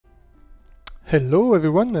Hello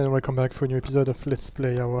everyone and welcome back for a new episode of Let's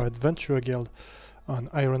Play our Adventure Guild on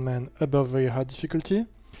Ironman above very hard difficulty.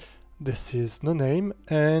 This is NoName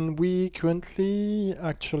and we currently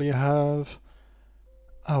actually have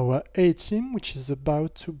our A team, which is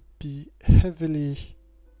about to be heavily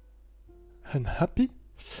unhappy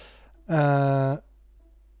due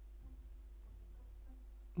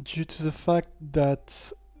to the fact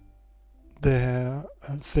that their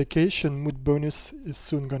vacation mood bonus is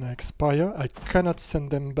soon gonna expire. I cannot send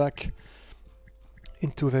them back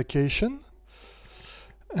into vacation,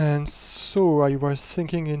 and so I was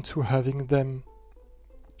thinking into having them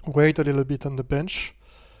wait a little bit on the bench,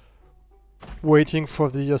 waiting for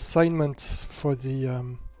the assignment for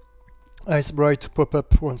the Ice Bride to pop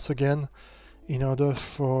up once again, in order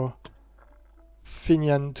for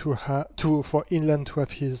Finian for Inland to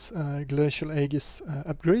have his Glacial Aegis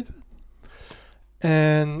upgrade.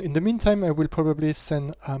 And in the meantime, I will probably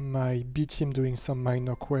send my B team doing some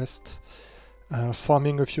minor quests,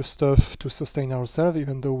 farming a few stuff to sustain ourselves,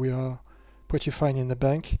 even though we are pretty fine in the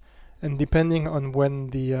bank. And depending on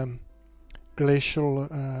when the Glacial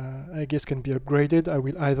Aegis can be upgraded, I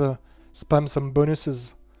will either spam some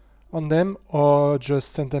bonuses on them or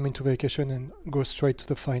just send them into vacation and go straight to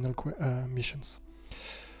the final missions.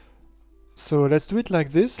 So let's do it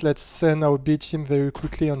like this. Let's send our B team very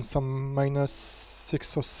quickly on some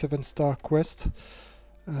 -6 or 7 star quest.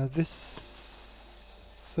 This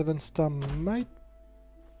 7 star might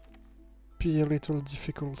be a little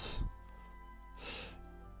difficult.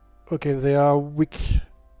 Okay, they are weak.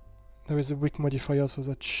 There is a weak modifier, so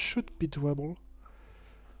that should be doable.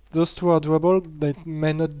 Those two are doable. There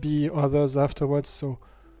may not be others afterwards, so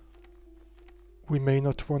we may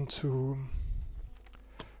not want to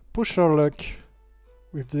push our luck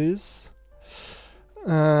with these,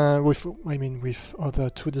 with other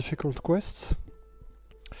two difficult quests.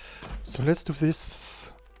 So let's do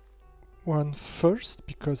this one first,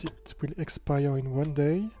 because it will expire in 1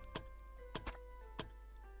 day.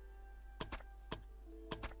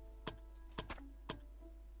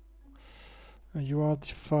 You are the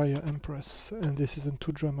Fire Empress, and this is a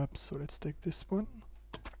 2 drum up, so let's take this one.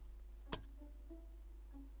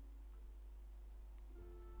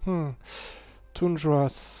 Tundra,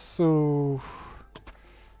 so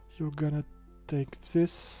you're gonna take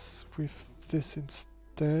this with this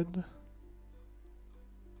instead.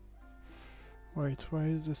 Wait,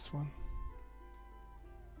 why this one?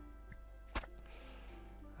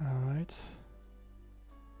 Alright.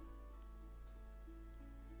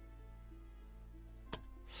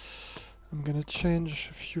 I'm gonna change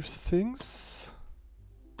a few things.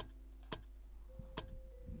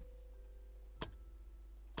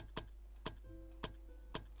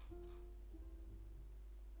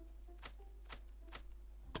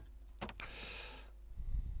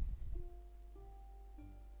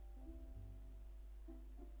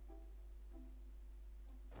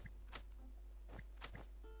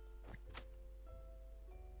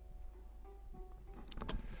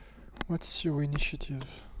 What's your initiative?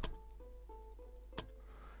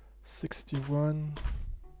 61.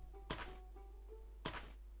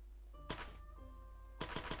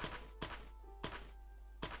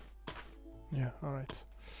 Yeah, all right.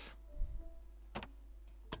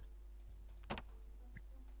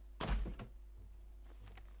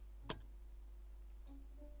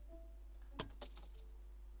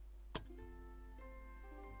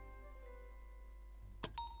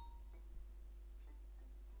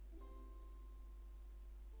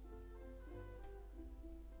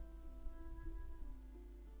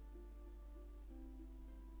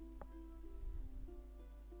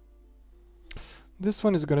 This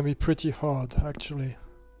one is going to be pretty hard, actually,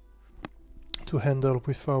 to handle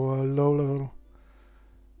with our low-level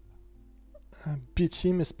B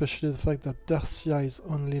team, especially the fact that Darcia is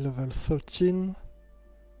only level 13.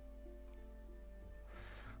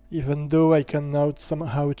 Even though I can now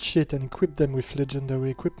somehow cheat and equip them with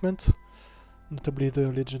legendary equipment, notably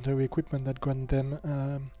the legendary equipment that grant them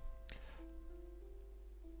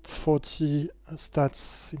 40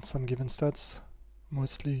 stats in some given stats,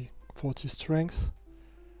 mostly 40 strength,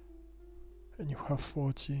 and you have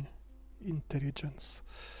 40 intelligence.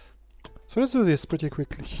 So let's do this pretty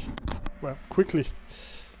quickly. Well, quickly.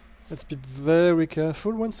 Let's be very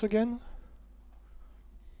careful once again.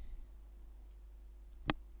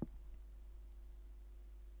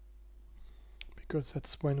 Because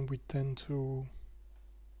that's when we tend to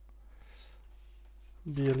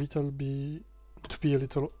be a little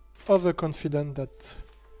overconfident that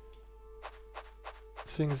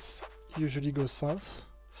things usually go south.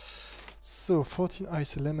 So 14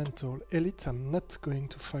 Ice Elemental. Elite, I'm not going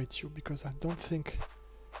to fight you because I don't think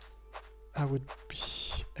I would be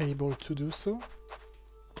able to do so.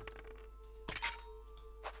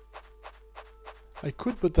 I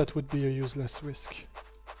could, but that would be a useless risk.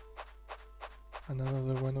 And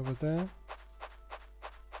another one over there.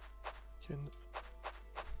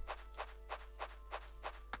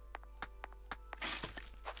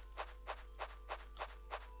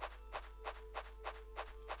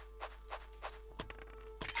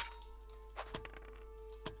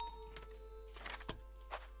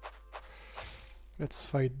 Let's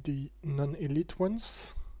fight the non-elite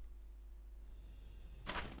ones.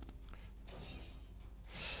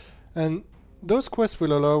 And those quests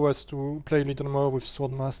will allow us to play a little more with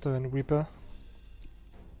Swordmaster and Reaper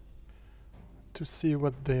to see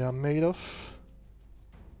what they are made of.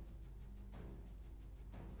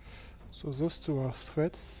 So those two are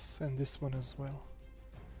threats, and this one as well.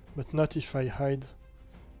 But not if I hide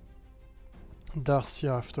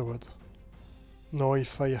Darcia afterward. Nor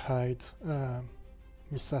if I hide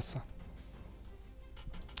Misasa.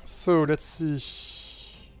 So let's see.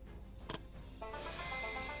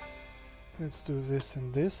 Let's do this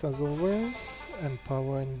and this as always.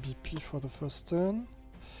 Empower and BP for the first turn.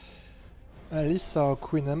 Alisa, our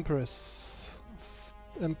Queen Empress.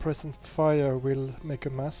 Empress and Fire will make a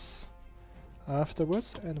mass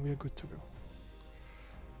afterwards, and we're good to go.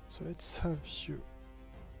 So let's have you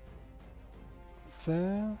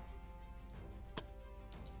there.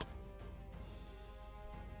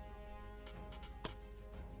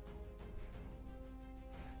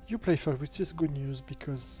 You play first, which is good news,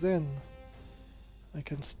 because then I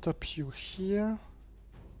can stop you here,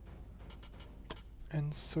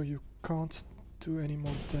 and so you can't do any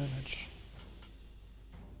more damage.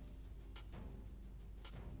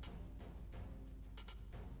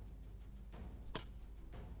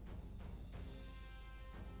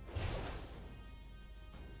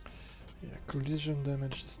 Yeah, collision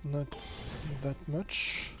damage is not that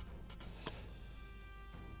much.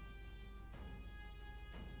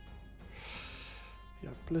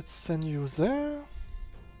 Yep, let's send you there.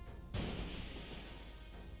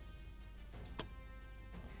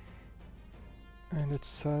 And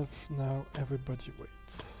let's have now everybody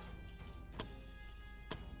wait.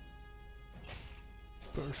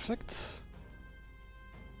 Perfect.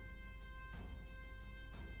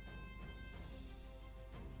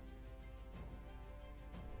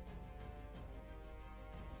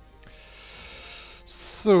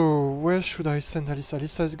 So, where should I send Alisa?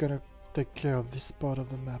 Alisa is gonna take care of this part of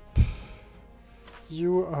the map.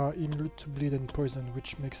 You are immune to bleed and poison,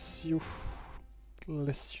 which makes you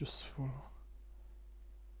less useful.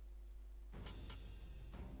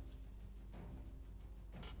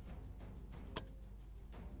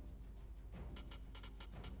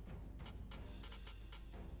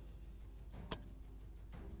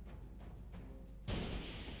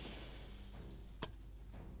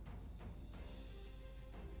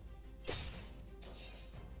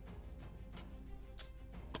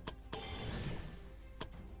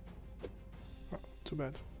 Too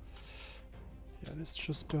bad. Yeah, let's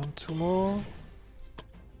just burn 2 more.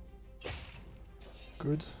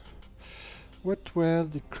 Good. What were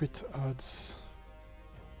the crit odds?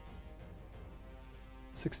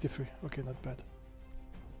 63. Okay, not bad.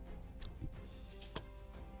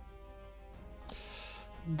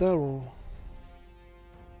 Daryl.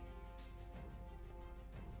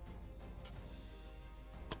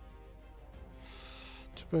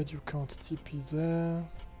 Too bad you can't TP there.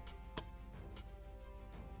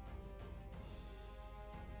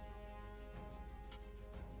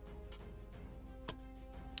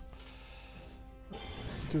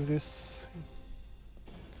 Do this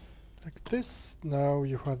like this. Now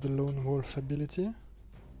you have the Lone Wolf ability.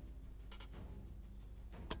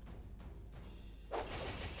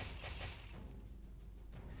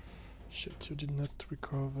 Shit, you did not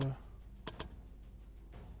recover.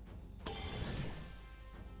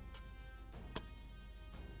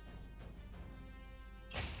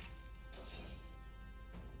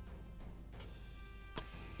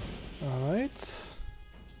 All right.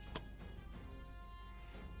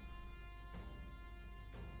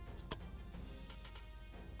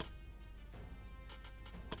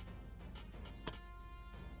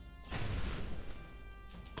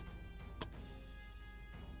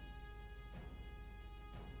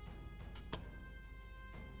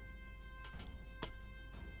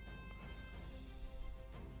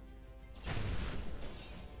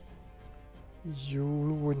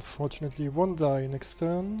 You unfortunately won't die next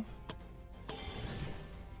turn.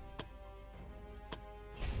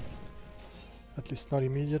 At least not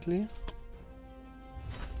immediately.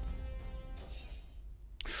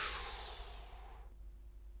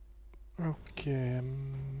 Okay.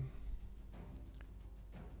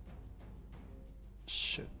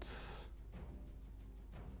 Shit.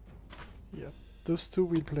 Yeah, those two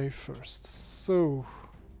will play first. So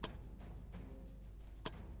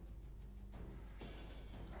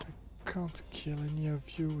I can't kill any of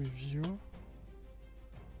you with you.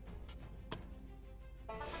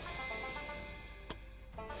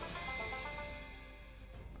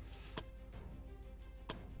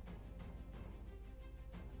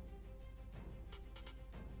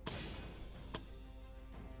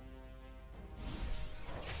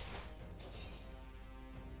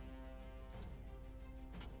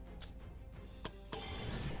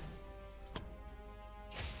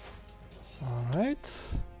 Alright.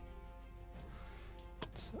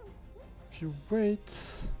 So if you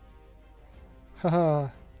wait. Haha.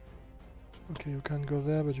 Okay, you can't go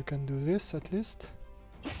there, but you can do this at least.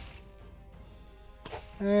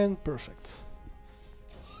 And perfect.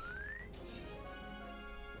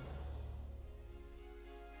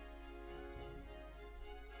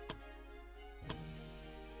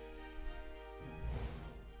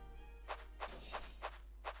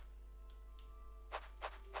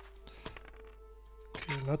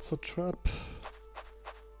 Okay, lots of trap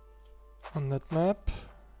on that map.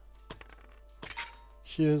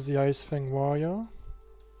 Here's the Ice Fang Warrior.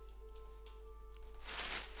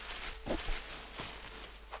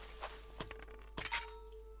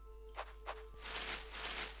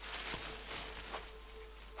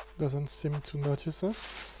 Doesn't seem to notice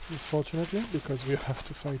us, unfortunately, because we have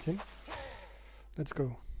to fight him. Let's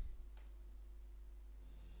go.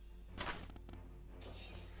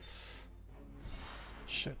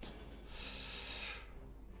 Shit.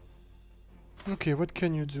 Okay, what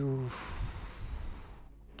can you do?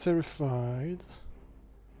 Terrified.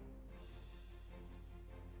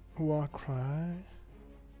 Warcry.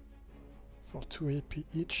 For 2 AP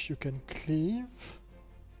each, you can cleave.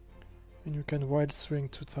 And you can wild swing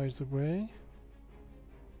 2 tiles away.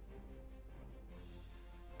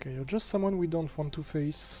 Okay, you're just someone we don't want to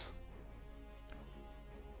face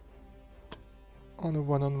on a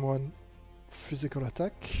one-on-one physical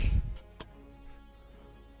attack.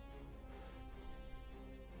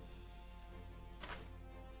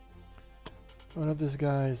 All of these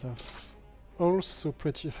guys have also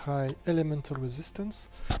pretty high elemental resistance,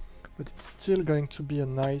 but it's still going to be a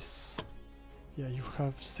nice... Yeah, you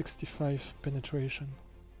have 65 penetration.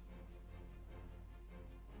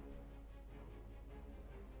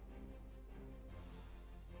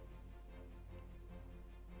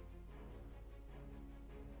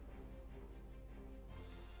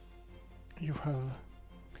 You have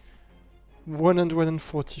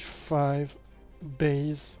 145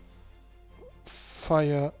 base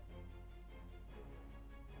fire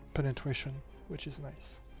penetration, which is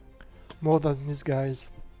nice. More than these guys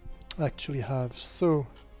actually have. So,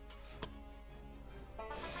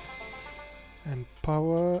 and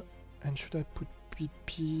power, and should I put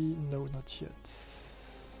PP? No, not yet.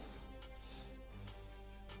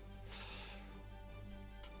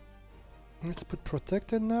 Let's put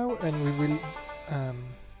protected now, and we will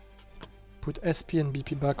put SP and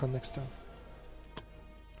BP back on next turn.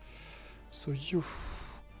 So you,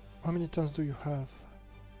 how many turns do you have?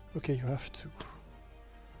 Okay, you have 2.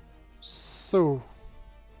 So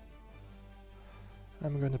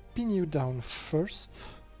I'm gonna pin you down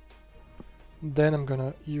first, then I'm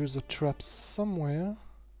gonna use a trap somewhere.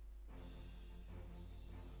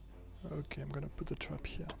 Okay, I'm gonna put the trap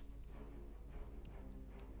here.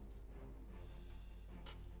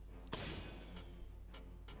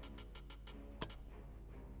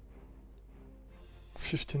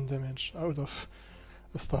 $15 damage out of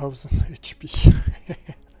 1000 HP.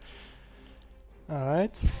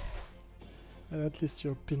 Alright. At least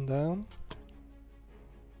you're pinned down.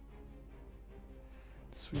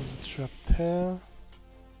 Let's use the trap there.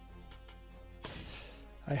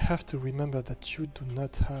 I have to remember that you do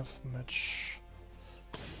not have much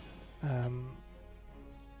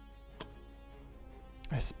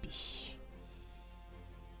SP.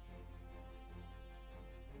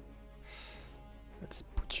 Let's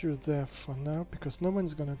put you there for now, because no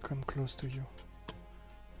one's gonna come close to you.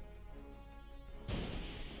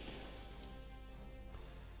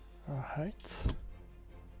 Alright.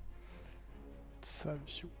 Let's have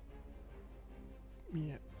you...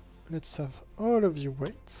 Yeah. Let's have all of you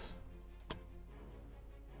wait.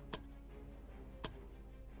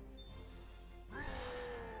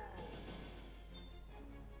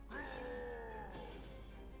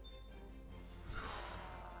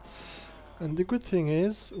 And the good thing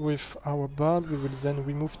is, with our bard, we will then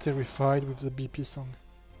remove Terrified with the BP song.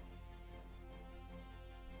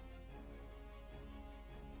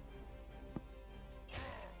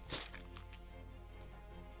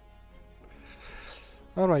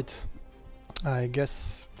 Alright, I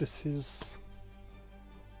guess this is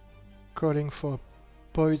calling for a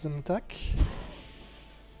poison attack.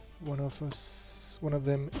 One of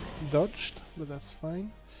them dodged, but that's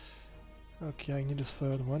fine. Okay, I need a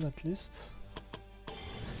third one at least.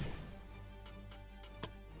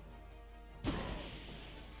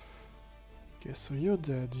 Okay, so you're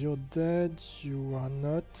dead, you are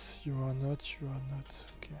not, you are not, you are not.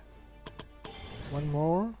 Okay. One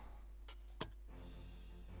more.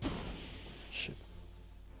 Shit.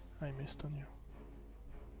 I missed on you.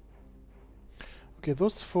 Okay,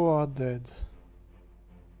 those 4 are dead.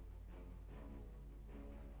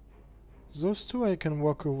 Those 2 I can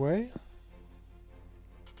walk away,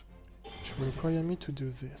 which will require me to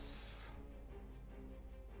do this.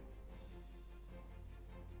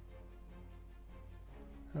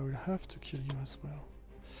 I will have to kill you as well.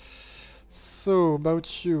 So,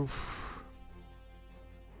 about you.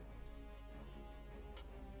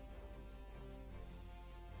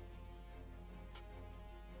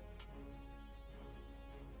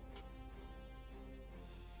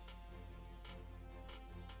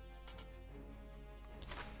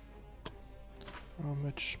 How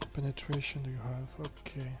much penetration do you have?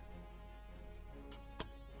 Okay.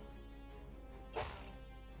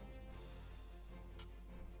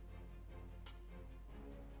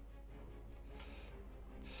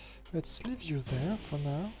 Let's leave you there for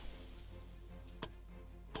now.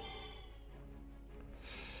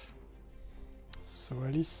 So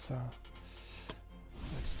Alyssa,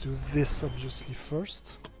 let's do this obviously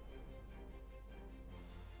first.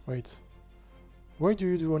 Wait, why do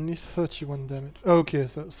you do only 31 damage? Oh, okay,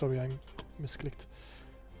 so, sorry, I misclicked.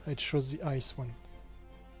 I chose the ice one.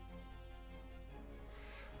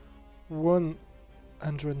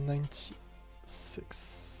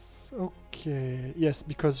 196. Okay, yes,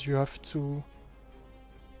 because you have to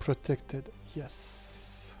protect it.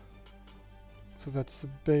 Yes. So that's a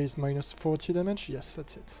base minus 40 damage. Yes,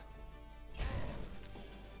 that's it.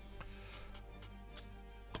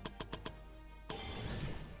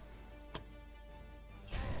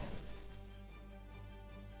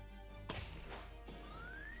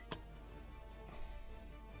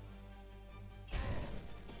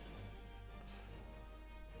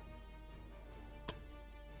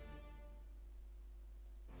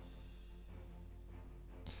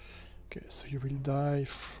 Okay, so you will die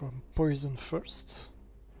from poison first.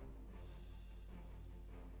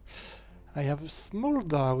 I have a small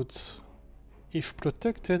doubt if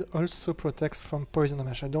protected also protects from poison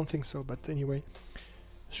damage. I don't think so, but anyway.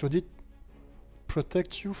 Should it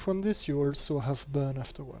protect you from this, you also have burn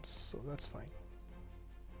afterwards, so that's fine.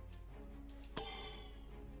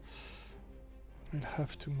 I'll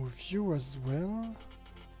have to move you as well.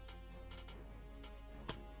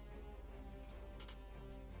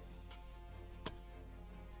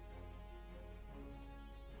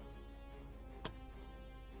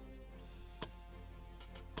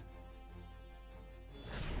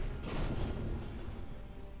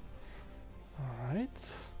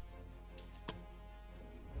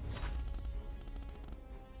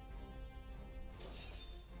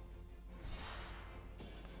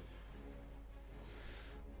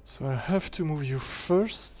 So I have to move you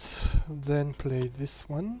first, then play this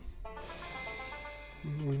one.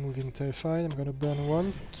 Removing Terrified. I'm gonna burn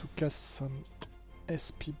one to cast some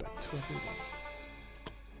SP back to everyone.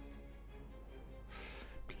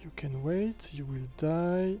 You can wait, you will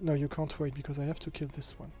die. No, you can't wait because I have to kill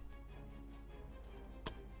this one.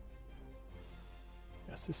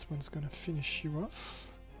 Yes, this one's gonna finish you off.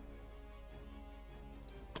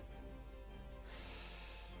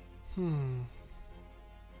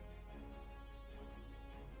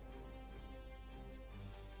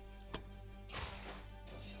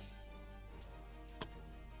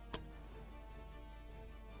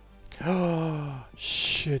 Oh,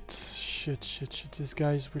 shit, these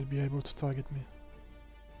guys will be able to target me.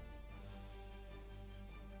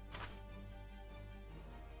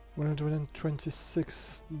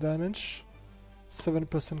 126 damage,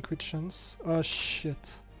 7% crit chance. Oh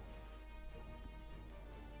shit.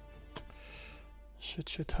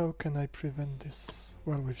 Shit, how can I prevent this?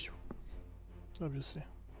 Well, with you, obviously.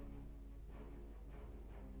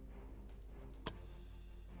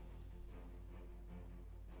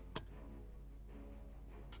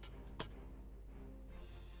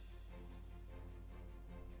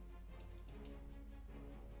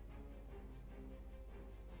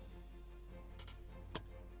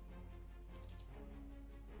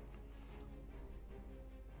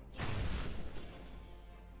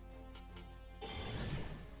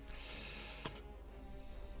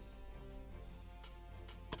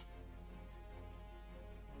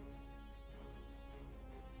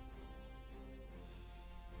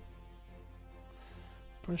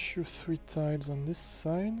 push you 3 tiles on this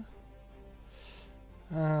side.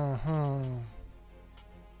 Uh-huh.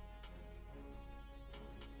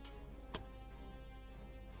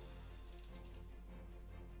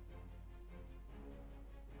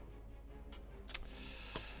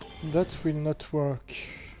 That will not work.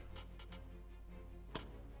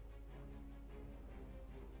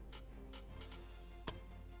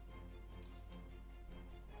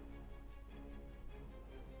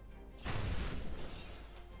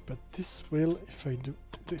 But this will, if I do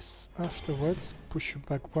this afterwards, push you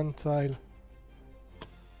back 1 tile.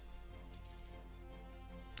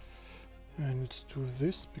 And let's do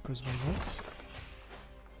this, because why not?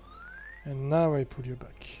 And now I pull you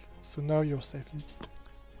back. So now you're safe.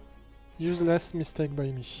 Useless mistake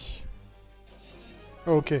by me.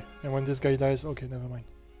 Okay, and when this guy dies, okay, never mind.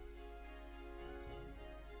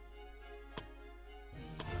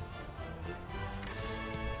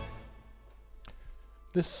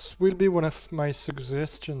 This will be one of my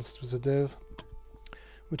suggestions to the dev,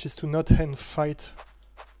 which is to not end fight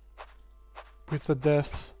with the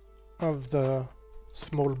death of the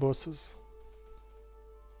small bosses.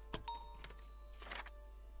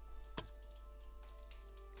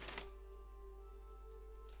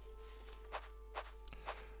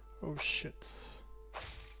 Oh shit.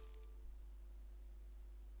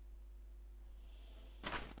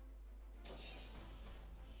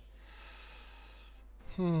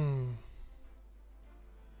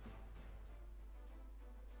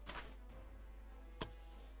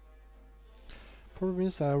 Problem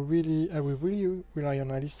is I will really rely on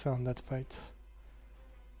Alyssa on that fight.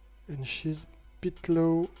 And she's a bit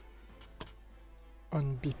low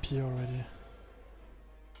on BP already.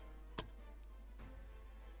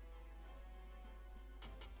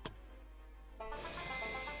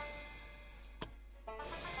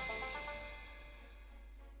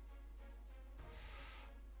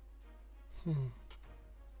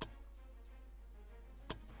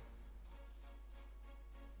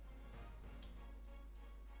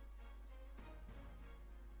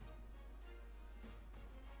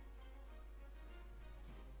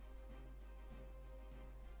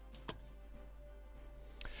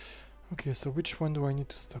 Okay, so which one do I need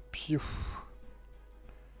to stop? You.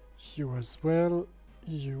 You as well.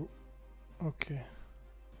 You. Okay.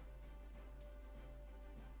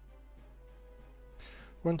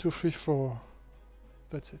 1, 2, 3, 4.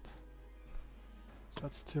 That's it. So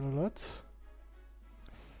that's still a lot.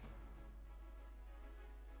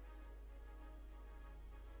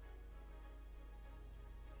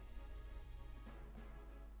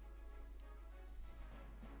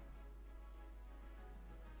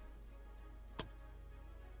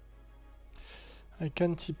 I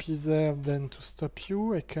can TP there then to stop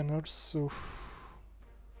you. I can also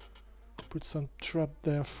put some trap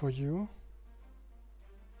there for you.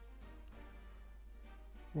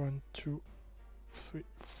 1, 2, 3,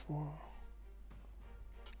 4.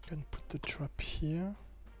 Can put the trap here.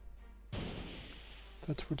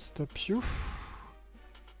 That will stop you.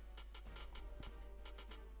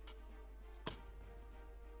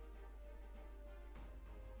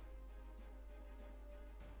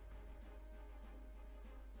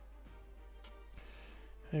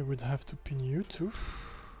 I would have to pin you too.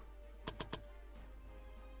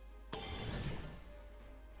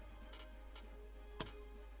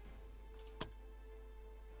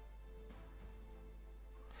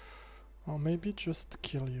 Or maybe just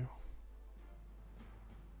kill you.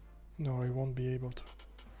 No, I won't be able to.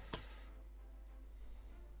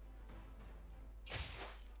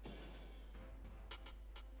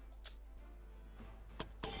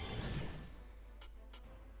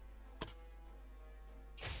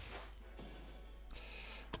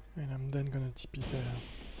 And I'm then gonna TP there.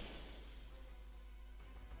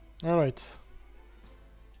 Alright.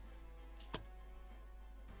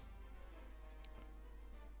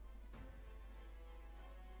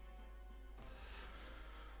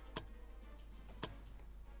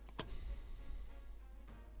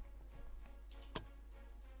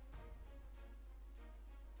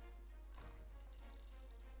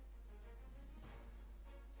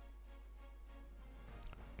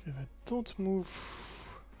 Okay, I don't move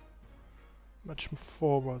much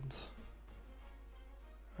forward.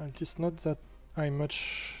 It is not that I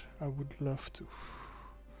would love to.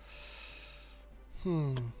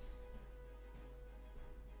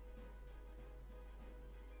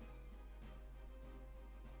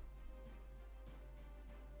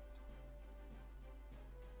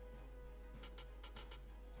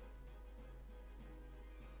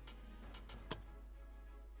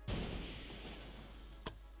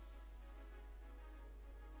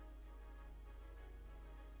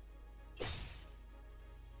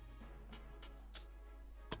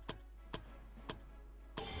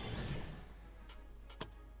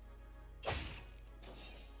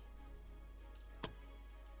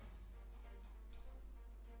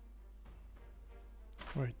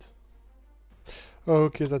 Right.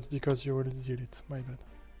 Okay, that's because you already did it. My bad.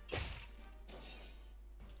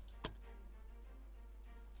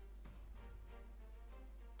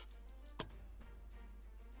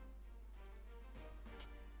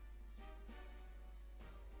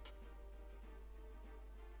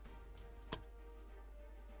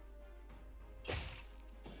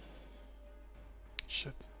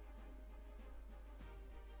 Shit.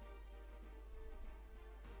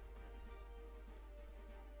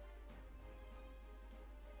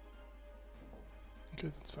 Okay,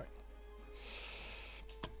 that's fine.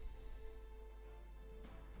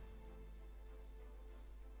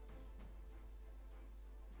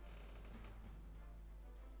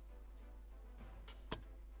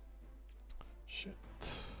 Shit.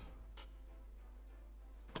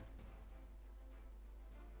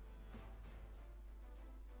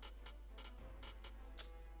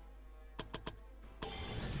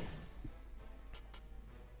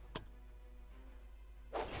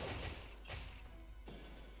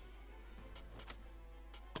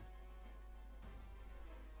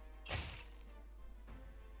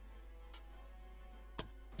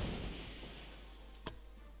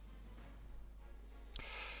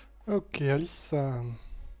 Okay, Alissa.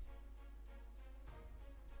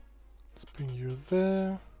 Let's bring you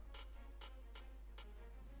there.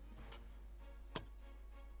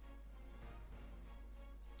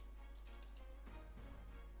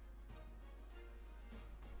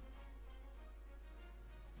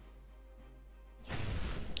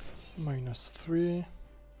 -3.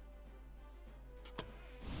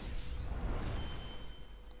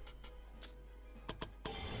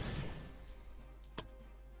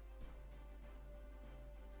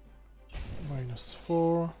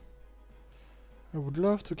 -4. I would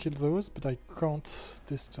love to kill those, but I can't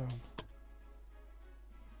this turn.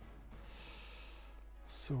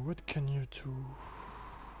 So what can you do?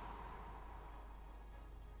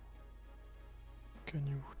 Can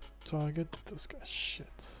you target those guys?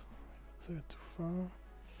 Shit. They're too far.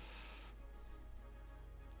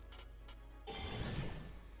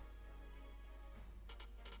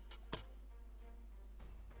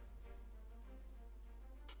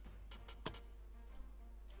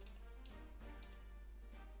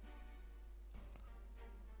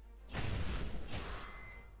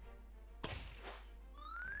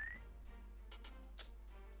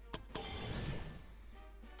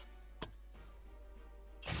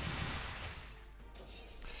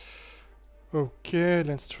 Okay,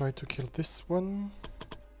 let's try to kill this one.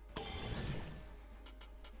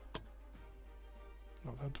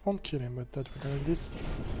 No, that won't kill him, but that will at least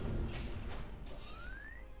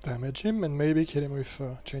damage him and maybe kill him with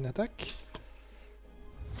chain attack.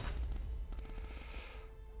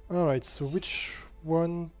 Alright, so which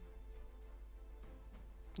one?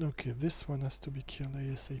 Okay, this one has to be killed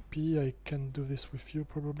ASAP. I can do this with you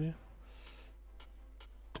probably.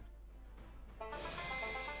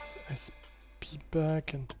 So SP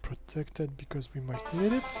back and protected because we might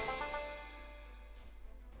need it.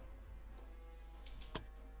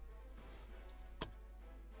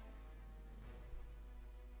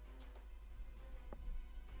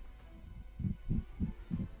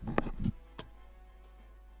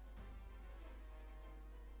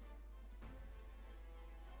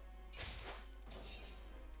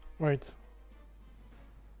 Right.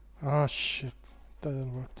 Ah, shit. That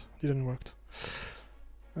didn't work.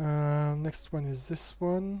 Next one is this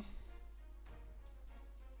one.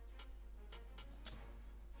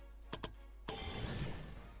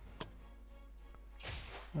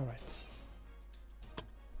 Alright.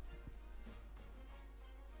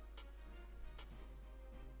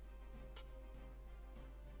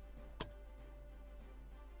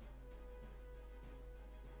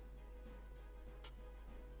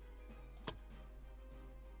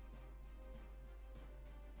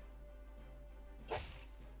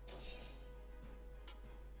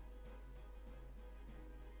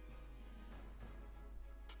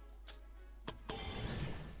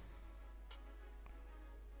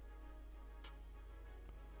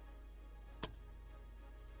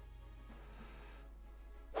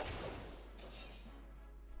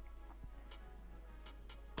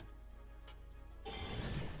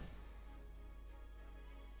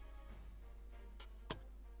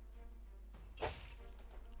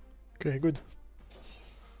 Okay, good.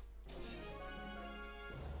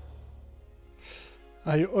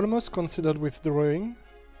 I almost considered withdrawing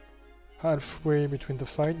halfway between the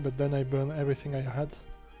fight, but then I burned everything I had.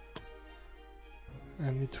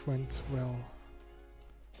 And it went well.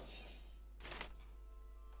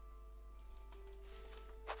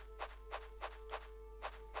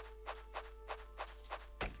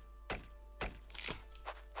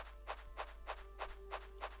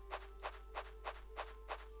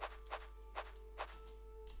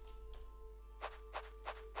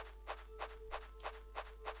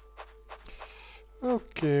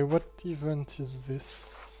 Okay, what event is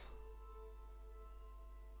this?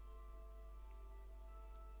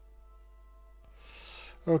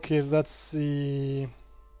 Okay, that's the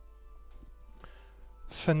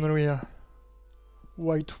Fenrir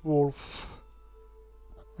White Wolf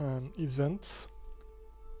event.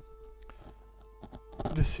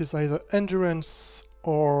 This is either endurance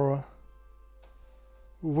or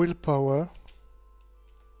willpower.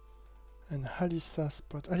 And Alisa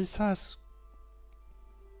spot. Alisa has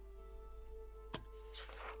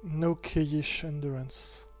no K-ish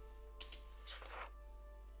endurance.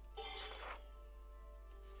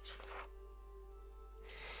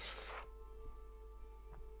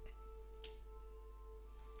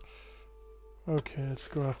 Okay, let's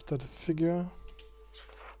go after the figure.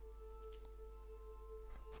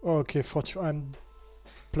 Okay, 40.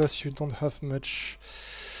 Plus you don't have much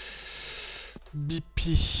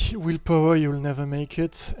BP. Willpower, you'll never make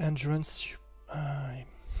it. Endurance,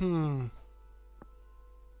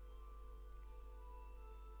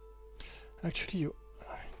 Actually,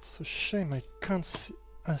 it's a shame I can't see.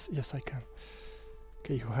 Yes, I can.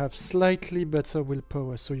 Okay, you have slightly better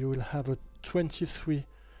willpower, so you will have a 23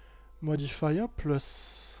 modifier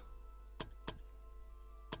plus...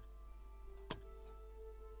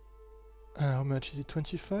 how much is it?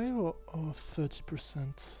 25 or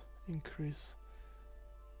 30% increase?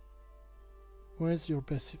 Where's your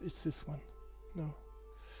best? It's this one. No.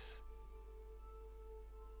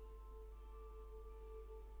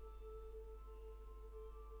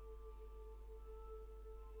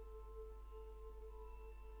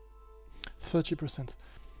 %.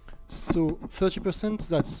 So 30%,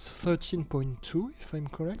 that's 13.2 if I'm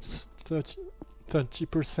correct.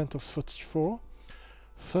 30% of 44.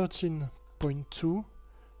 13.2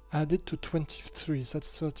 added to 23,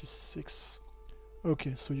 that's 36.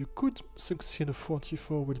 Okay, so you could succeed a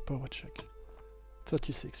 44 willpower check.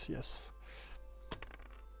 36, yes.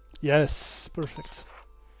 Yes, perfect.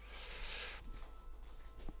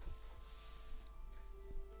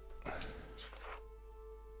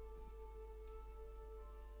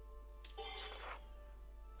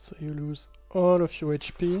 So you lose all of your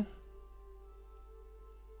HP.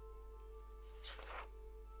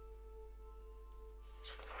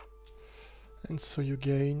 And so you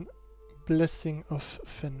gain Blessing of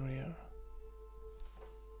Fenrir.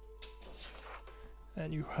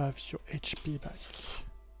 And you have your HP back.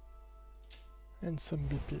 And some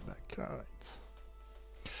BP back. Alright.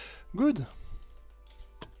 Good.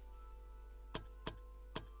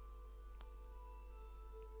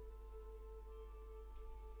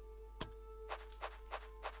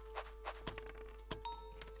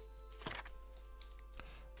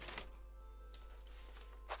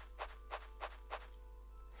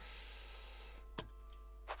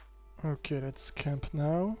 Okay, let's camp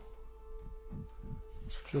now.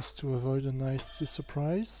 Just to avoid a nasty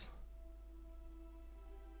surprise.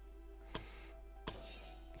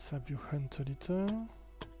 Let's have you hunt a little.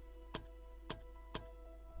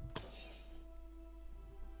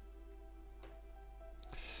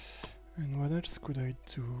 And what else could I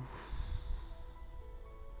do?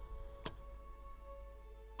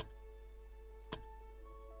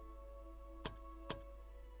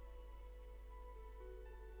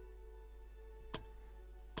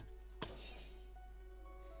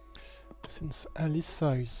 Since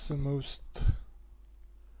Alisa is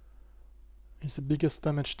the biggest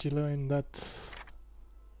damage dealer in that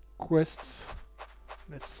quest,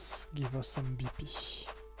 let's give her some BP.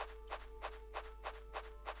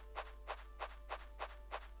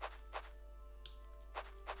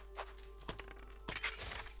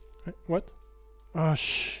 What? Oh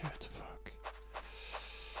shit, fuck.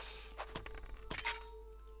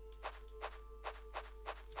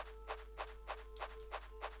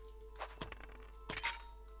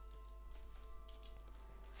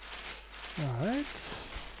 Alright.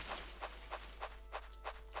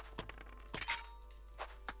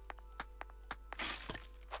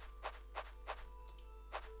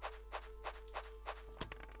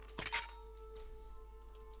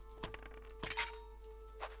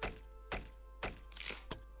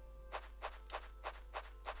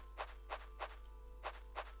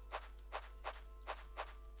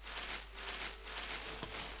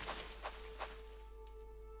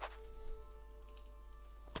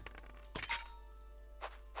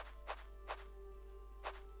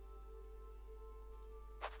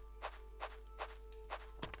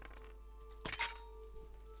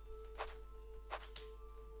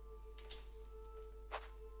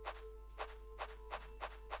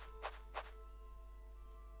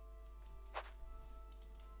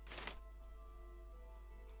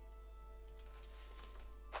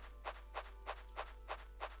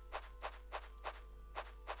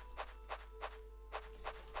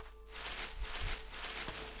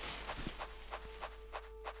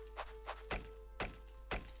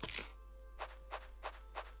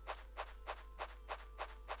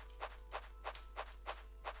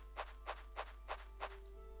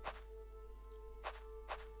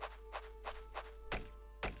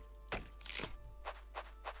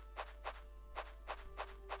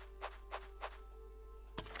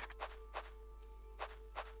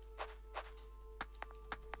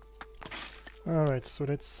 Alright, so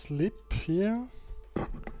let's sleep here.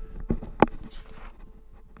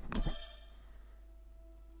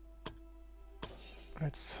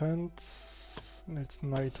 Let's hunt, let's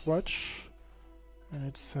night watch, and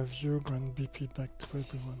let's have you grant BP back to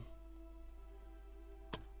everyone.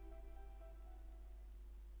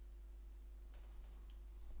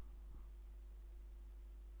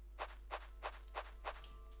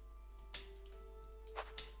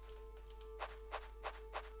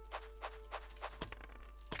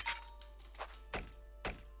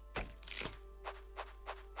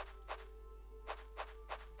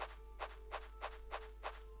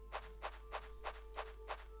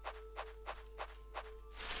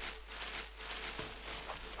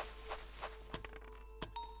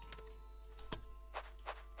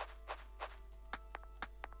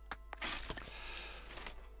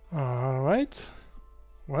 Alright,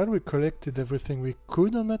 well, we collected everything we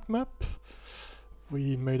could on that map.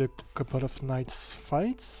 We made a couple of nice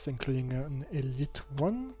fights, including an elite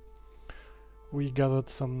one. We gathered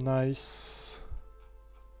some nice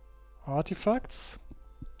artifacts,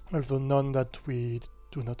 although none that we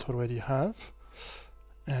do not already have.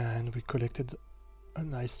 And we collected a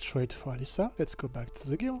nice trait for Alyssa. Let's go back to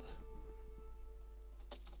the guild.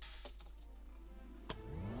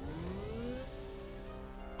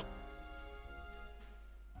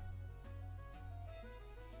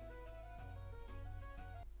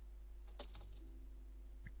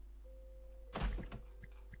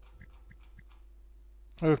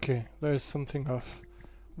 Okay, there is something off.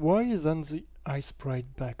 Why isn't the ice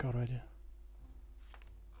sprite back already?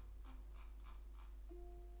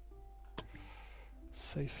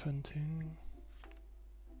 Safe hunting.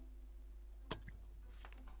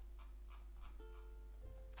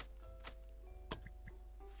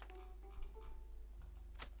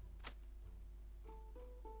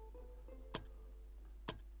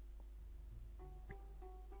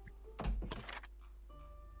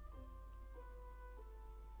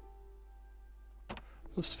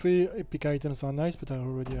 Those 3 epic items are nice, but I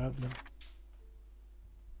already have them.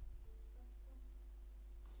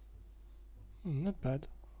 Not bad.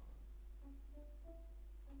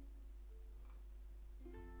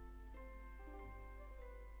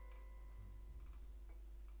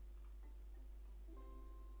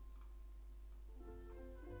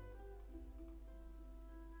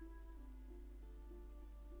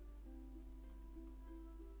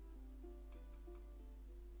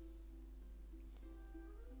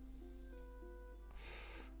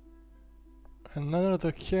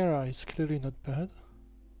 Another Kiara is clearly not bad.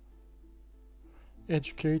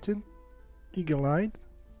 Educated, eagle-eyed,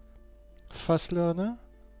 fast learner,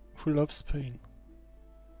 who loves pain.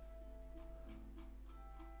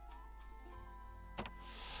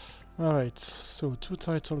 Alright, so 2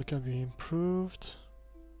 titles can be improved.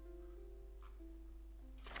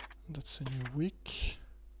 That's a new week.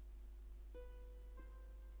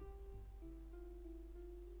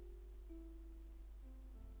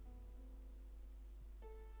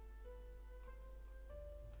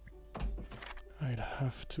 I'll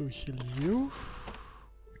have to heal you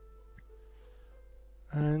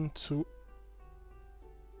and to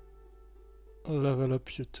level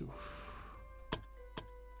up you too.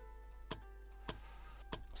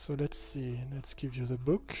 So let's see, let's give you the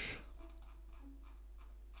book.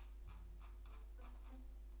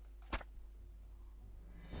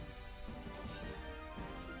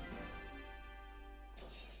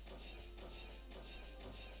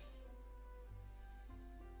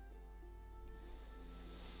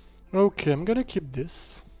 Okay, I'm gonna keep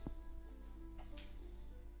this.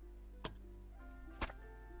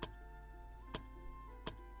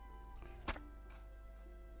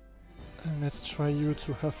 And let's try you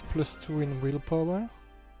to have +2 in willpower.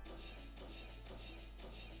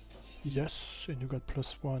 Yes, and you got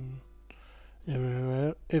 +1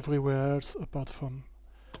 everywhere else apart from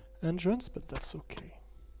endurance, but that's okay.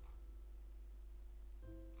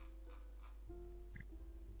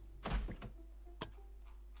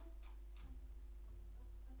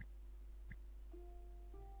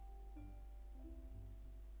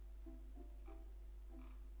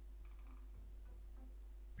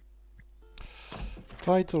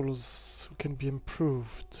 Titles who can be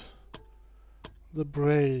improved. The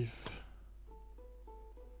Brave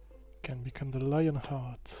can become the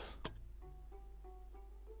Lionheart.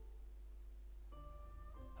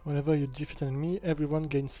 Whenever you defeat an enemy, everyone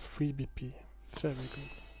gains 3 BP. Very good.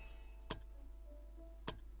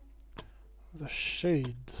 The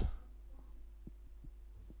Shade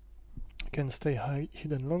can stay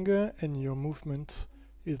hidden longer, and your movement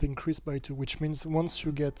is increased by 2, which means once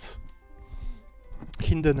you get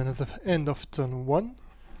hidden at the end of turn 1,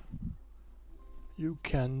 you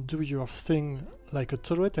can do your thing like a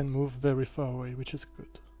turret and move very far away, which is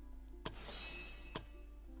good.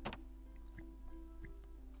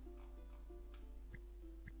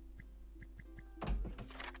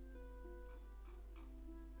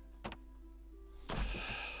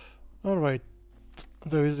 Alright,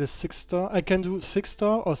 there is a 6-star. I can do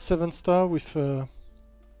 6-star or 7-star with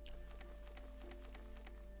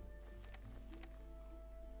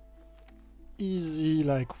easy,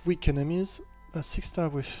 like weak enemies. A 6-star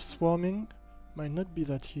with swarming might not be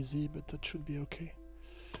that easy, but that should be okay.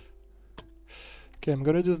 Okay, I'm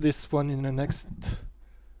gonna do this one in the next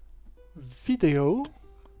video.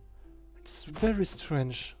 It's very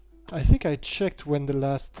strange. I think I checked when the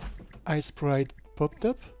last Ice Bride popped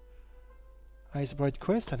up. Ice Bride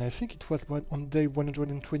quest, and I think it was on day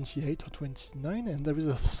 128 or 29, and there is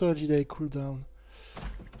a 30-day cooldown.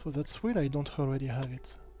 So that's weird, I don't already have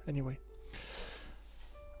it. Anyway.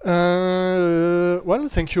 Well,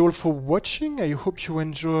 thank you all for watching. I hope you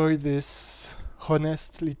enjoy this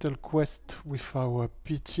honest little quest with our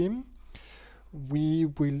P team. We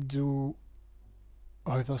will do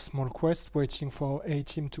other small quests waiting for our A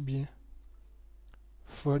team to be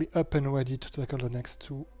fully up and ready to tackle the next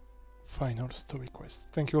 2 final story quests.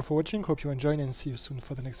 Thank you all for watching, hope you enjoyed, and see you soon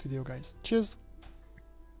for the next video, guys. Cheers!